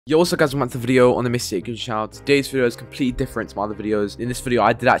Yo, what's up guys, welcome back to the video on the Mystic channel. Today's video is completely different from other videos. In this video,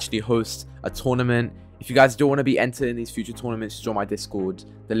 I did actually host a tournament. If you guys don't want to be entered in these future tournaments, join my Discord.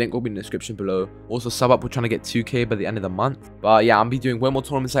 The link will be in the description below. Also, sub up, we're trying to get 2K by the end of the month. But yeah, I'll be doing way more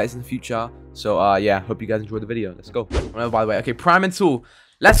tournament sites in the future. So yeah, hope you guys enjoy the video. Let's go. Oh, by the way, okay, Prime and Tool.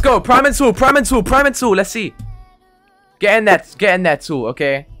 Let's go, Prime and Tool, Prime and Tool, Prime and Tool. Let's see. Get in there, Tool,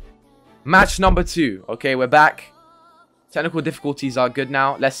 okay? Match number 2. Okay, we're back. Technical difficulties are good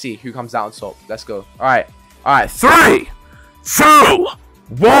now. Let's see who comes out on top. Let's go. All right. 3, 2,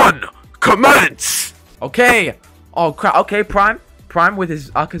 1, commence. Okay. Oh crap. Okay, Prime with his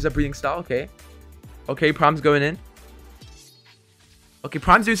Akaza breathing style. Okay, Prime's going in. Okay,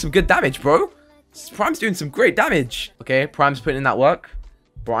 Prime's doing some good damage, bro. Prime's doing some great damage. Okay, Prime's putting in that work.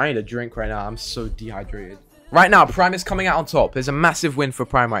 Bro, I need a drink right now. I'm so dehydrated. Right now, Prime is coming out on top. There's a massive win for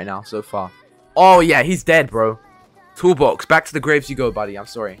Prime right now so far. Oh yeah, he's dead, bro. Toolbox, back to the graves you go, buddy. I'm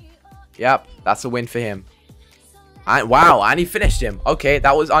sorry. Yep, that's a win for him. Wow, and he finished him. Okay,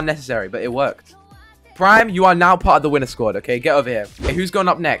 that was unnecessary, but it worked. Prime, you are now part of the winner squad. Okay, get over here. Okay, who's going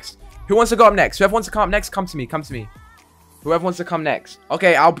up next? Who wants to go up next? Whoever wants to come up next, come to me. Come to me. Whoever wants to come next.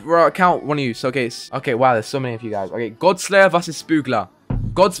 Okay, I'll count one of you. So, okay, wow, there's so many of you guys. Okay, Godslayer versus Spoogler.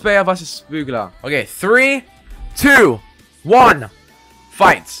 Godslayer versus Spoogler. Okay, 3, 2, 1.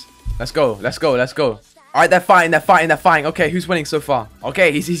 Fight. Let's go. Alright, they're fighting. Okay, who's winning so far?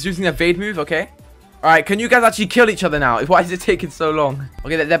 Okay, he's using the evade move, okay? Alright, can you guys actually kill each other now? Why is it taking so long?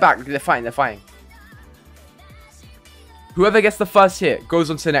 Okay, they're back. They're fighting. Whoever gets the first hit goes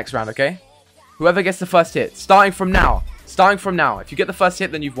on to the next round, okay? Whoever gets the first hit. Starting from now. If you get the first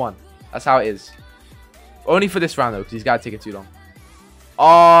hit, then you've won. That's how it is. Only for this round, though, because he's got to take it too long.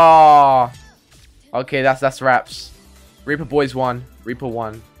 Oh. Okay, that's wraps. Reaper Boys won. Reaper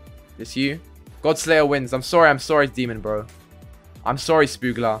won. This you? Godslayer wins. I'm sorry, Demon, bro. I'm sorry,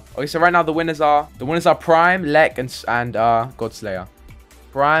 Spoogler. Okay, so right now the winners are Prime, Lek, and Godslayer.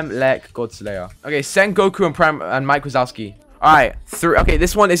 Prime, Lek, Godslayer. Okay, Sen, Goku, and Prime and Mike Wazowski. Alright, okay,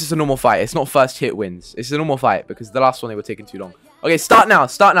 this one is just a normal fight. It's not first hit wins. It's a normal fight because the last one they were taking too long. Okay, start now.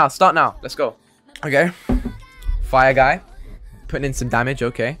 Let's go. Okay. Fire guy. Putting in some damage,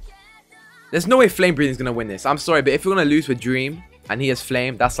 okay. There's no way Flame Breathing is gonna win this. I'm sorry, but if you're gonna lose with Dream and he has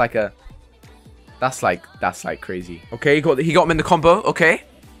Flame, that's like crazy. Okay, he got him in the combo. Okay,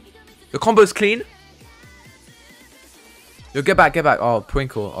 the combo's clean. Yo, get back. Oh,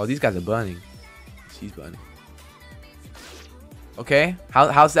 Twinkle. Oh, these guys are burning. She's burning. Okay,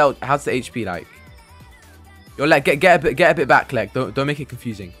 how's the HP like? Yo, Leg, get a bit back, Leg. Don't make it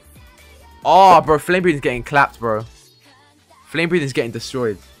confusing. Oh, bro, Flame Breathing's getting clapped, bro. Flame Breathing's getting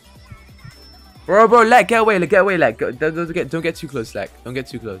destroyed. Bro, Leg, get away, Leg. Don't get too close, Leg. Don't get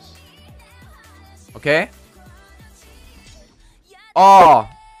too close. Okay. Oh.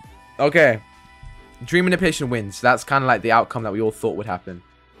 Okay. Dream Manipulation wins. That's kind of like the outcome that we all thought would happen.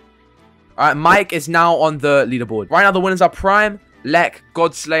 Alright, Mike is now on the leaderboard. Right now, the winners are Prime, Lek,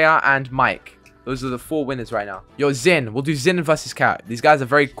 Godslayer, and Mike. Those are the 4 winners right now. Yo, Zin. We'll do Zin versus Cat. These guys are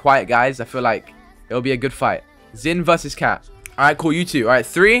very quiet guys. I feel like it'll be a good fight. Zin versus Cat. Alright, cool. You two. Alright,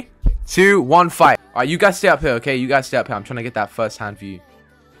 3, 2, 1, fight. Alright, you guys stay up here, okay? I'm trying to get that first hand view.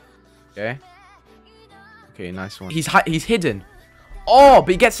 Okay. Okay, nice one. He's hidden. Oh,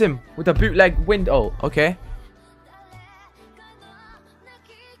 but he gets him with a bootleg wind. Oh, okay.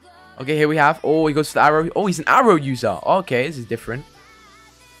 Okay, here we have. Oh, he goes to the arrow. Oh, he's an arrow user. Okay, this is different.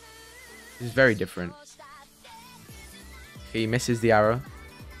 This is very different. Okay, he misses the arrow.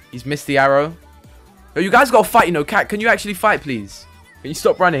 He's missed the arrow. Yo, you guys gotta fight, you know. Cat, can you actually fight, please? Can you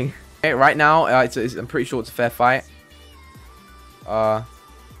stop running? Okay, right now, I'm pretty sure it's a fair fight.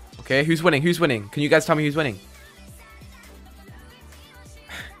 Okay, who's winning? Can you guys tell me who's winning?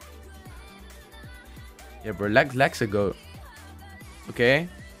 Yeah, bro, Lex a goat. Okay.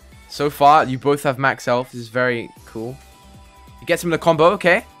 So far, you both have max health. This is very cool. He gets him in the combo,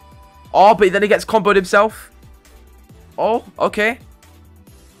 okay. Oh, but then he gets comboed himself. Oh, okay.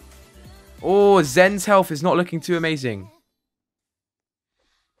 Oh, Zen's health is not looking too amazing.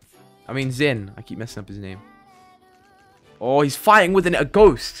 I mean, Zin. I keep messing up his name. Oh, he's fighting with a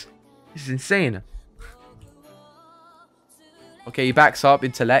ghost. This is insane. Okay, he backs up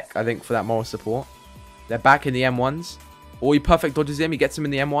into Lek, I think, for that moral support. They're back in the M1s. Oh, he perfect dodges him. He gets him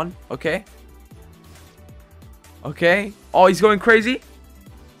in the M1. Okay. Okay. Oh, he's going crazy.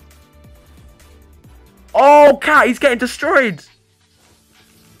 Oh, Cat, he's getting destroyed.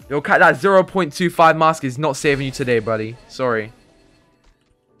 Yo, Cat, that 0.25 mask is not saving you today, buddy. Sorry.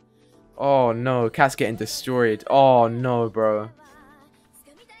 Oh, no. Cat's getting destroyed. Oh, no, bro.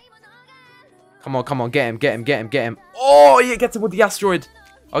 Come on, get him. Oh, he gets him with the asteroid.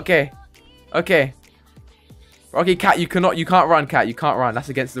 Okay. Okay. Okay, Cat, you can't run, Cat. You can't run. That's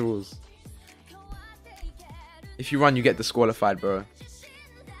against the rules. If you run, you get disqualified, bro.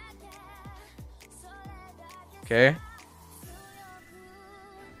 Okay.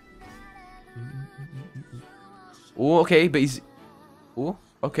 Oh, okay, but he's... Oh,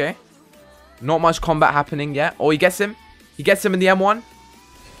 okay. Not much combat happening yet. Oh, he gets him. He gets him in the M1.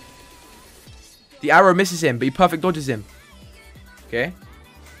 The arrow misses him, but he perfect dodges him. Okay.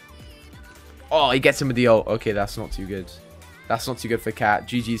 Oh, he gets him with the ult. Okay, that's not too good. That's not too good for Cat.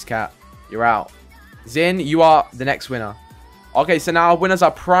 GG's, Cat. You're out. Zin, you are the next winner. Okay, so now our winners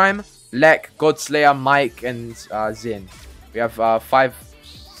are Prime, Lek, Godslayer, Mike, and Zin. We have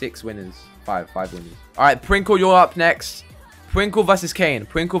 6 winners. Five winners. Alright, Prinkle, you're up next. Prinkle versus Kane.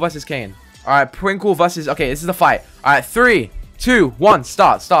 Prinkle versus Kane. Alright, Prinkle versus... Okay, this is the fight. Alright, 3, 2, 1.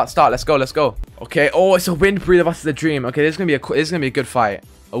 Start. Let's go. Okay, oh, it's a Wind Breather versus a Dream. Okay, this is gonna be a good fight.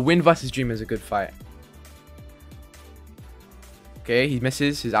 A Wind versus Dream is a good fight. Okay, he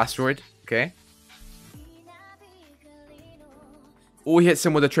misses his asteroid. Okay. Oh, he hits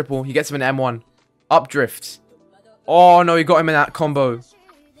him with a triple. He gets him an M1. Up drift. Oh no, he got him in that combo.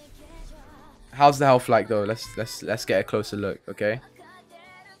 How's the health like though? Let's get a closer look. Okay.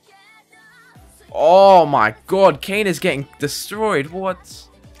 Oh my god, Kane is getting destroyed. What?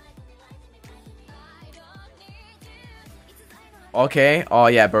 Okay. Oh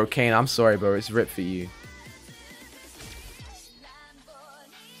yeah, bro. Kane, I'm sorry, bro. It's ripped for you.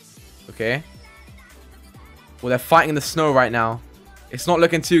 Okay. Well, they're fighting in the snow right now. It's not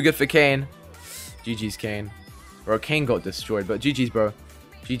looking too good for Kane. GG's, Kane. Bro, Kane got destroyed, but GG's, bro.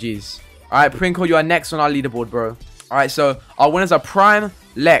 GG's. Alright, Prinkle, you are next on our leaderboard, bro. Alright, so our winners are Prime,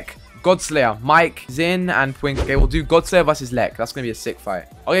 Lek, Godslayer, Mike, Zin, and Prinkle. Okay, we'll do Godslayer versus Lek. That's going to be a sick fight.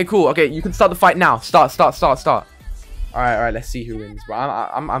 Okay, cool. Okay, you can start the fight now. Start. Alright, let's see who wins, bro.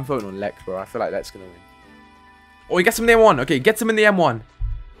 I'm voting on Lek, bro. I feel like Lek's going to win. Oh, he gets him in the M1. Okay, gets him in the M1.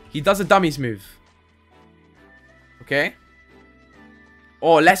 He does a dummies move. Okay.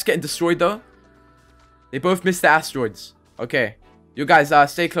 Oh, Lek's getting destroyed, though. They both missed the asteroids. Okay. You guys,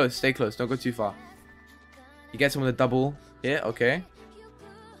 stay close. Don't go too far. He gets him with a double here. Okay.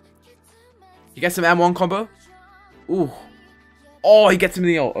 He gets some M1 combo. Ooh. Oh, he gets him in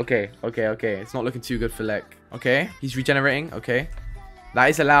the ult. Okay. It's not looking too good for Lek. Okay. He's regenerating. Okay. That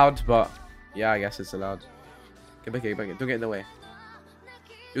is allowed, but... Yeah, I guess it's allowed. Get back. Don't get in the way.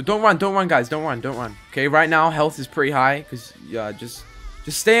 Yo, don't run, guys. Don't run. Okay, right now, health is pretty high. Because, yeah, just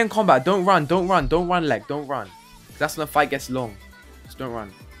stay in combat. Don't run, Lek. Don't run. That's when the fight gets long. Just don't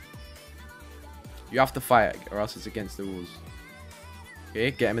run. You have to fight, or else it's against the rules.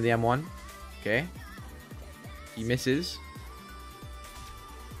 Okay, get him in the M1. Okay. He misses.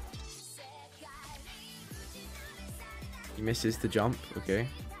 He misses the jump. Okay.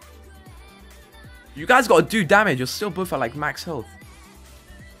 You guys gotta do damage. You're still both at like max health.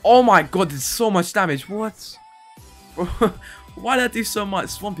 Oh my god, there's so much damage. What? Bro, why did I do so much?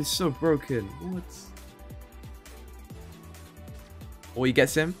 Swamp is so broken. What? Oh, he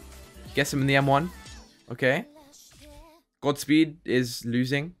gets him. He gets him in the M1. Okay. Godspeed is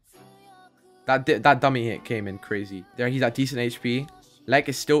losing. That dummy hit came in crazy. There, he's at decent HP. Lek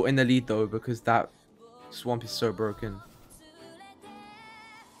is still in the lead though because that swamp is so broken.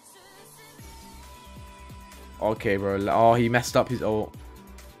 Okay, bro. Oh, he messed up his ult.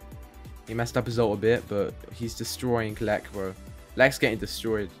 He messed up his ult a bit, but he's destroying Lek, bro. Lek's getting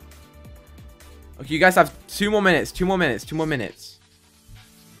destroyed. Okay, you guys have 2 more minutes. 2 more minutes. 2 more minutes.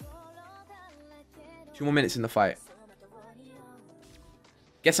 2 more minutes in the fight.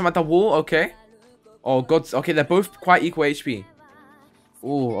 Gets him at the wall. Okay. Oh, God. Okay, they're both quite equal HP.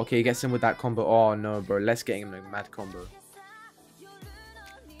 Oh, okay. He gets him with that combo. Oh, no, bro. Let's get him a mad combo.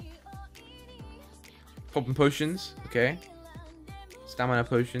 Popping potions. Okay. Stamina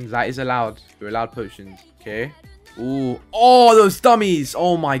potions. That is allowed. You're allowed potions. Okay. Ooh. Oh, those dummies.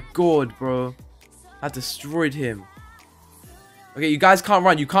 Oh, my God, bro. That destroyed him. Okay, you guys can't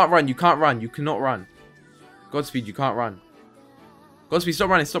run. You can't run. You cannot run. Godspeed, you can't run. Godspeed, stop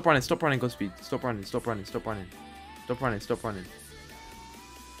running, Godspeed. Stop running.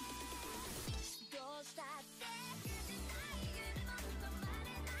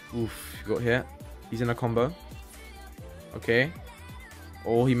 Oof, you got hit. He's in a combo. Okay.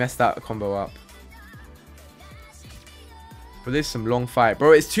 Oh, he messed that combo up. But this is some long fight.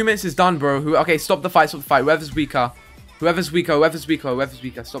 Bro, it's 2 minutes is done, bro. Okay, stop the fight. Whoever's weaker. Stop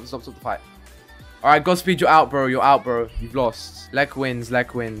the fight. Alright, Godspeed, you're out, bro. You've lost. Lek wins.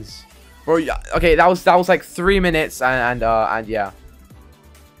 Bro, okay, that was like 3 minutes and yeah.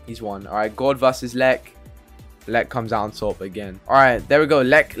 He's won. Alright, God versus Lek. Lek comes out on top again. Alright, there we go.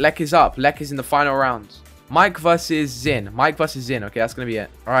 Lek is up. Lek is in the final round. Mike versus Zin. Mike versus Zin. Okay, that's gonna be it.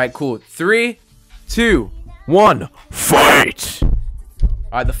 Alright, cool. 3, 2, 1, fight!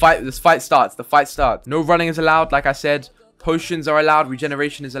 Alright, this fight starts. The fight starts. No running is allowed, like I said. Potions are allowed.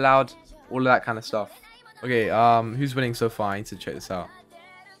 Regeneration is allowed. All of that kind of stuff. Okay, who's winning so far? I need to check this out.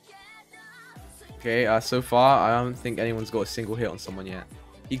 Okay, so far, I don't think anyone's got a single hit on someone yet.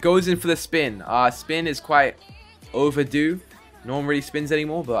 He goes in for the spin. Spin is quite overdue. No one really spins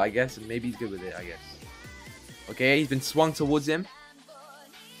anymore, but I guess maybe he's good with it, I guess. Okay, he's been swung towards him.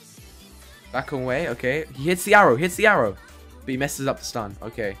 Back away, okay. He hits the arrow, but he messes up the stun,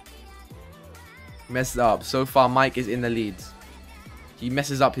 okay. He messes up. So far, Mike is in the lead. He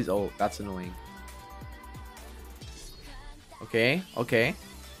messes up his ult. That's annoying. Okay, okay.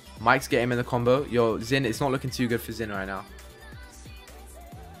 Mike's getting him in the combo. Yo, Zin, it's not looking too good for Zin right now.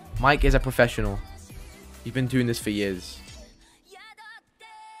 Mike is a professional. He's been doing this for years.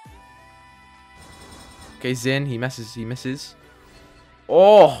 Okay, Zin, he misses.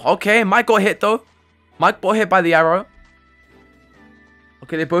 Oh, okay. Mike got hit, though. Mike got hit by the arrow.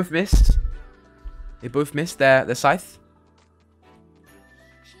 Okay, they both missed. They both missed their scythe.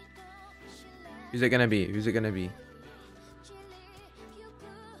 Who's it gonna be? Who's it gonna be?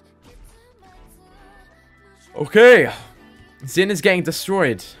 Okay, Zin is getting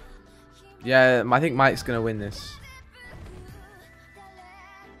destroyed. Yeah, I think Mike's gonna win this.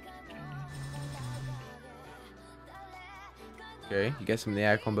 Okay, he gets him in the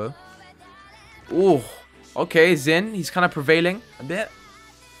air combo. Ooh, okay, Zin, he's kind of prevailing a bit.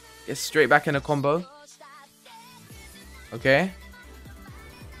 Gets straight back in a combo. Okay.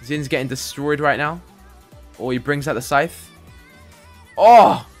 Zin's getting destroyed right now. Oh, he brings out the scythe.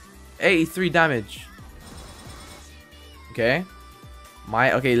 Oh, 83 damage. Okay.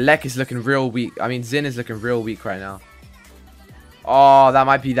 Okay, Lek is looking real weak. I mean, Zin is looking real weak right now. Oh, that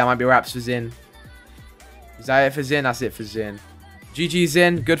might be wraps for Zin. Is that it for Zin? That's it for Zin. GG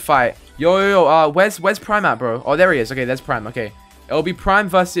Zin, good fight. Yo, where's Prime at, bro? Oh, there he is. Okay, there's Prime. Okay. It'll be Prime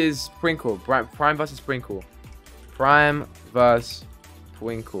versus Sprinkle. Prime versus Sprinkle. Prime versus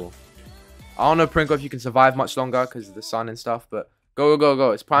Twinkle. I don't know, Prinkle, if you can survive much longer because of the sun and stuff, but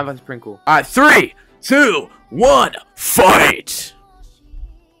go. It's Prime versus Prinkle. Alright, 3, 2, 1, fight!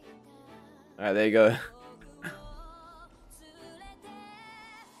 Alright, there you go.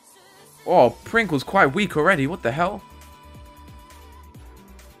 Oh, Prinkle's quite weak already. What the hell?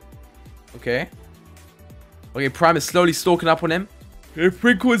 Okay. Okay, Prime is slowly stalking up on him. Okay,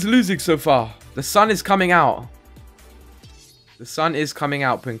 Prinkle is losing so far. The sun is coming out. The sun is coming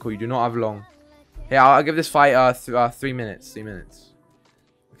out, Prinkle. You do not have long. Hey, I'll give this fight 3 minutes. 3 minutes.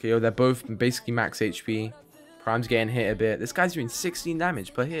 Okay, yo, they're both basically max HP. Prime's getting hit a bit. This guy's doing 16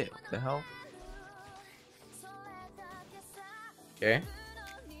 damage per hit. What the hell? Okay.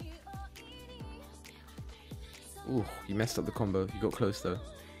 Ooh, he messed up the combo. He got close though.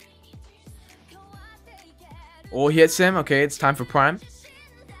 Oh, he hits him. Okay, it's time for Prime.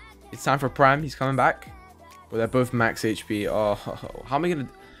 It's time for Prime. He's coming back. Well, they're both max HP. Oh, how am I gonna...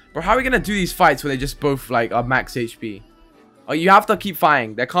 Bro, how are we gonna do these fights where they just both, like, are max HP? Oh, you have to keep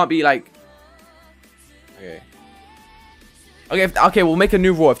fighting. There can't be, like... Okay. Okay, we'll make a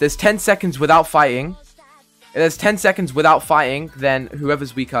new rule. If there's 10 seconds without fighting... If there's 10 seconds without fighting, then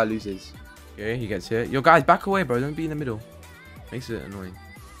whoever's weaker loses. Okay, he gets hit. Yo, guys, back away, bro. Don't be in the middle. Makes it annoying.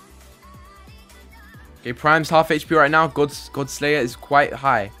 Okay, Prime's half HP right now. God Slayer is quite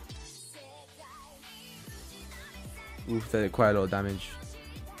high. Oof, they did quite a lot of damage.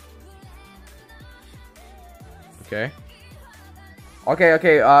 Okay. Okay.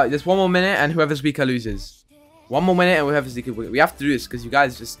 There's 1 more minute, and whoever's weaker loses. 1 more minute, and whoever's weaker. We have to do this because you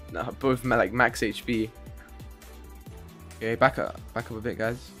guys just both like max HP. Okay, back up a bit,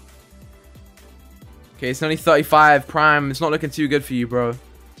 guys. Okay, it's only 35. Prime, it's not looking too good for you, bro.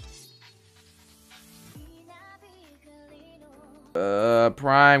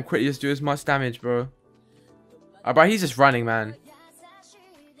 Prime, quit. Just do as much damage, bro. Bro, he's just running, man.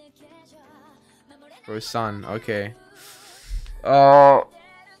 Bro, son. Okay. Alright,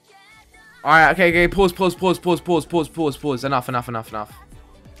 okay. Pause. Enough.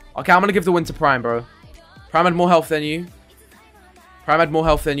 Okay, I'm gonna give the win to Prime, bro. Prime had more health than you.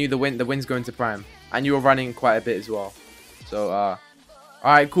 The win's going to Prime. And you were running quite a bit as well. So,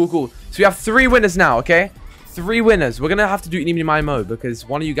 alright, cool. So we have 3 winners now, okay? 3 winners. We're gonna have to do Eeny, Meeny, Miny, Moe because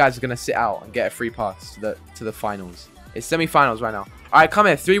one of you guys is gonna sit out and get a free pass to the finals. It's semi-finals right now. Alright, come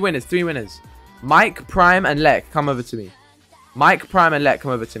here. 3 winners. Mike, Prime, and Lek, come over to me. Mike, Prime, and Lek,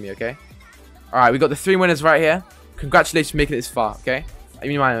 come over to me, okay? Alright, we got the 3 winners right here. Congratulations for making it this far, okay? Eeny,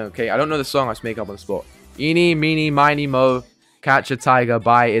 Meeny, Miny, Moe, okay? I don't know the song. I just make up on the spot. Eeny, meeny, miny, mo. Catch a tiger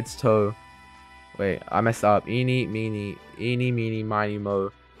by its toe. Wait, I messed up. Eeny, meeny, miny,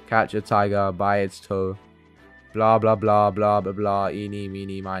 mo. Catch a tiger by its toe. Blah, blah, blah, blah, blah, blah. Eeny,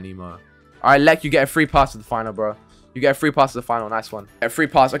 meeny, miny, mo. Alright, Lek, you get a free pass to the final, bro. You get a free pass to the final. Nice one. A free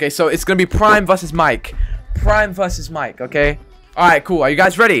pass. Okay, so it's going to be Prime versus Mike. Prime versus Mike, okay? Alright, cool. Are you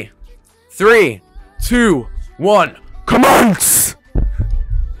guys ready? 3, 2, 1. Commence!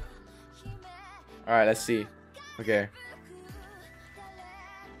 Alright, let's see. Okay.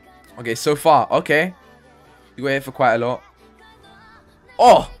 Okay, so far. Okay. You were here for quite a lot.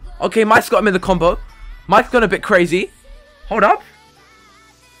 Oh! Okay, Mike's got him in the combo. Mike's gone a bit crazy. Hold up.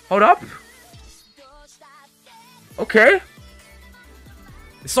 Hold up. Okay.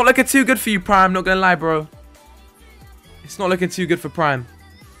 It's not looking too good for you, Prime. Not gonna lie, bro. It's not looking too good for Prime.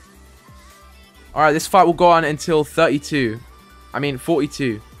 Alright, this fight will go on until 32. I mean,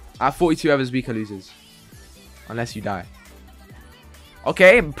 42. At 42, whoever's weaker loses. Unless you die.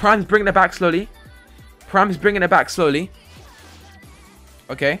 Okay, Prime's bringing it back slowly. Prime's bringing it back slowly.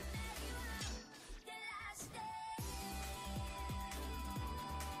 Okay.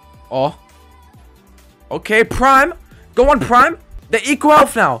 Oh. Okay, Prime. Go on, Prime. They're equal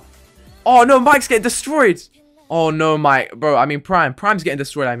health now. Oh, no, Mike's getting destroyed. Oh, no, Mike. Bro, I mean, Prime. Prime's getting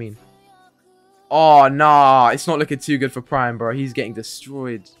destroyed, I mean. Oh, nah. It's not looking too good for Prime, bro. He's getting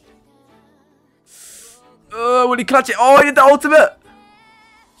destroyed. Will he clutch it? Oh, he did the ultimate.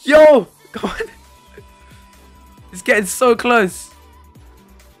 Yo. Come on. It's getting so close.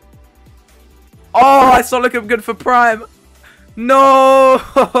 Oh, it's not looking good for Prime. No.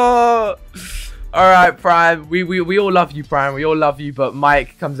 Alright, Prime. We all love you, Prime. We all love you, but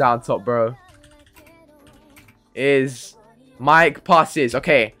Mike comes out on top, bro. Mike passes.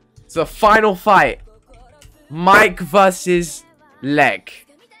 Okay. So final fight. Mike versus Lek.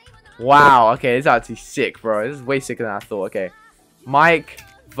 Wow. Okay, this is actually sick, bro. This is way sicker than I thought. Okay. Mike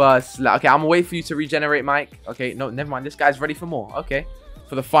versus Lek. Okay, I'm gonna wait for you to regenerate, Mike. Okay, no, never mind. This guy's ready for more. Okay.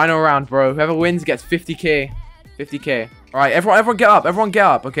 For the final round, bro. Whoever wins gets 50k. 50k. Alright, everyone get up. Everyone get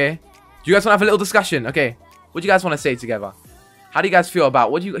up, okay? Do you guys want to have a little discussion? Okay. What do you guys want to say together? How do you guys feel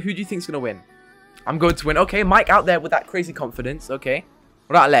about who do you think is gonna win? I'm going to win. Okay, Mike out there with that crazy confidence. Okay.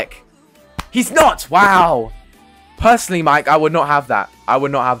 What about Lek? He's not! Wow! Personally, Mike, I would not have that. I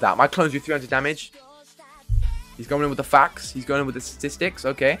would not have that. My clones do 300 damage. He's going in with the facts. He's going in with the statistics.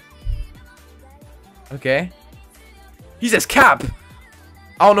 Okay. Okay. He says cap!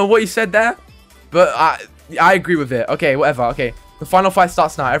 I don't know what he said there, but I agree with it. Okay, whatever. Okay. The final fight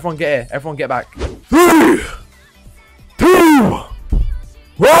starts now. Everyone get here. Everyone get back. 3, 2,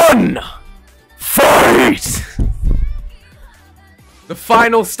 1. Fight! The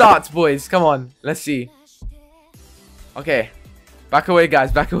final starts, boys. Come on. Let's see. Okay. Back away,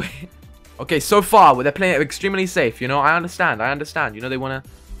 guys. Back away. Okay, so far, they're playing it extremely safe, you know? I understand. I understand. You know, they want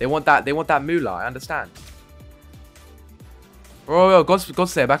that moolah. I understand. Bro,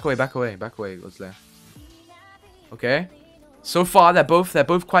 God's there. Back away, back away. Back away, God's there. Okay. So far, they're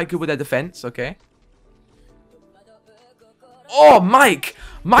both quite good with their defense, okay? Oh, Mike!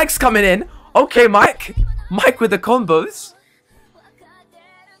 Mike's coming in. Okay, Mike. Mike with the combos.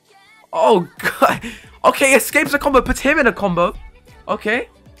 Oh, God. Okay, escapes a combo. Puts him in a combo. Okay.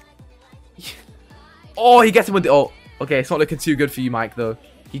 Oh, he gets him with the... Oh, okay. It's not looking too good for you, Mike, though.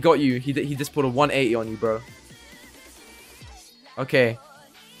 He got you. He just put a 180 on you, bro. Okay.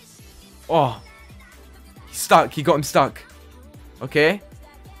 Oh. He's stuck. He got him stuck. Okay.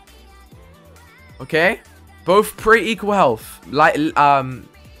 Okay. Both pretty equal health. Like,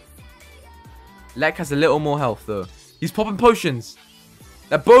 Lek has a little more health, though. He's popping potions.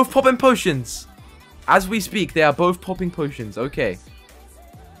 They're both popping potions. As we speak, they are both popping potions. Okay.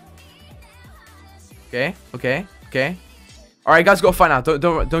 Okay. Okay. Okay. All right, you guys got to fight now.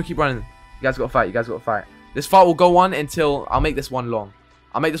 Don't keep running. You guys got to fight. You guys got to fight. This fight will go on until... I'll make this one long.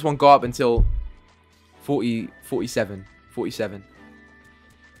 I'll make this one go up until 47.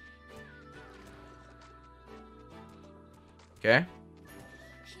 Okay.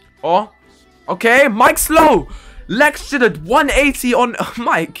 Oh. Okay, Mike's low. Lex did a 180 on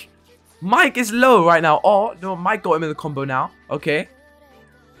Mike. Mike is low right now. Oh, no, Mike got him in the combo now. Okay.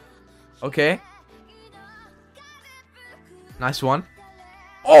 Okay. Nice one.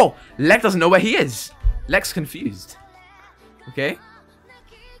 Oh, Lex doesn't know where he is. Lex confused. Okay.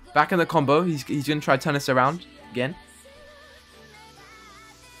 Back in the combo. He's going to try to turn us around again.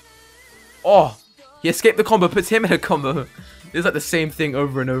 Oh, he escaped the combo. Puts him in a combo. It's like the same thing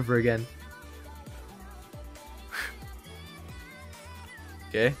over and over again.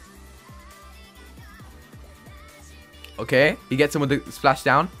 Okay. Okay. He gets him with the splash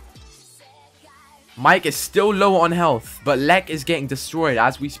down. Mike is still low on health, but Lek is getting destroyed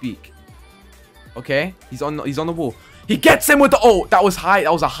as we speak. Okay, he's on the wall. He gets him with the ult. That was high.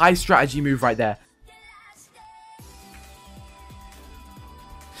 That was a high strategy move right there.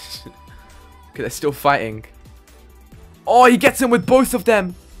 Okay, they're still fighting. Oh, he gets him with both of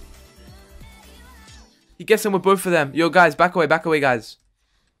them. He gets him with both of them. Yo, guys, back away, guys.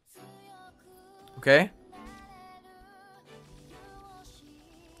 Okay.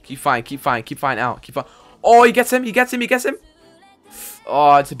 Keep fighting out. Oh, he gets him.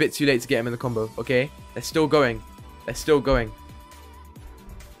 Oh, it's a bit too late to get him in the combo. Okay, they're still going.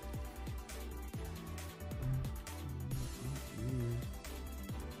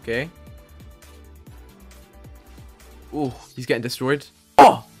 Okay. Ooh, he's getting destroyed.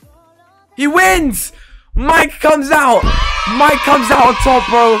 Oh! He wins! Mike comes out! Mike comes out on top,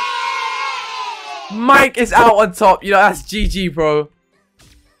 bro! Mike is out on top. You know, that's GG, bro.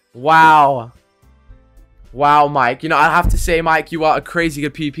 Wow. Wow, Mike. You know, I have to say, Mike, you are a crazy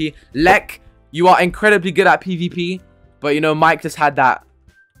good PvP. Lek, you are incredibly good at PvP. But, you know, Mike just had that.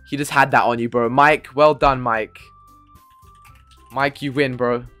 He just had that on you, bro. Mike, well done, Mike. Mike, you win,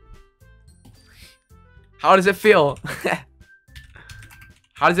 bro. How does it feel?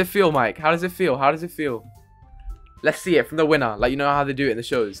 How does it feel, Mike? How does it feel? Let's see it from the winner. Like, you know how they do it in the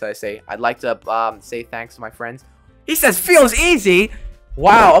shows. They say, I'd like to say thanks to my friends. He says, feels easy.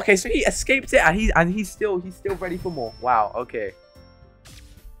 Wow. Okay, so he escaped it, and he's still ready for more. Wow. Okay.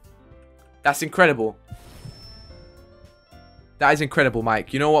 That's incredible. That is incredible,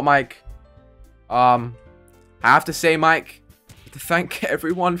 Mike. You know what, Mike? I have to say, Mike, to thank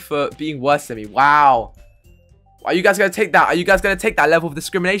everyone for being worse than me. Wow. Are you guys gonna take that? Are you guys gonna take that level of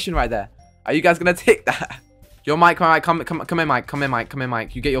discrimination right there? Are you guys gonna take that? Yo, Mike, come in,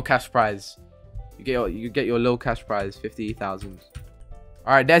 Mike. You get your cash prize. You get your little cash prize, 50,000.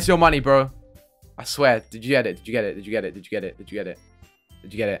 All right, there's your money, bro. I swear. Did you get it? He got it.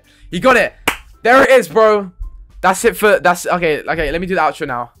 There it is, bro. That's it for okay. Let me do the outro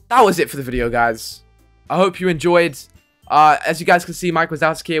now. That was it for the video, guys. I hope you enjoyed. As you guys can see, Mike was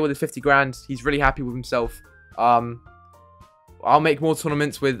out here with his 50 grand. He's really happy with himself. I'll make more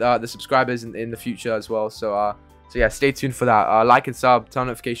tournaments with the subscribers in the future as well. So yeah, stay tuned for that. Like and sub, turn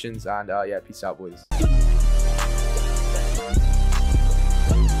notifications, and yeah, peace out, boys.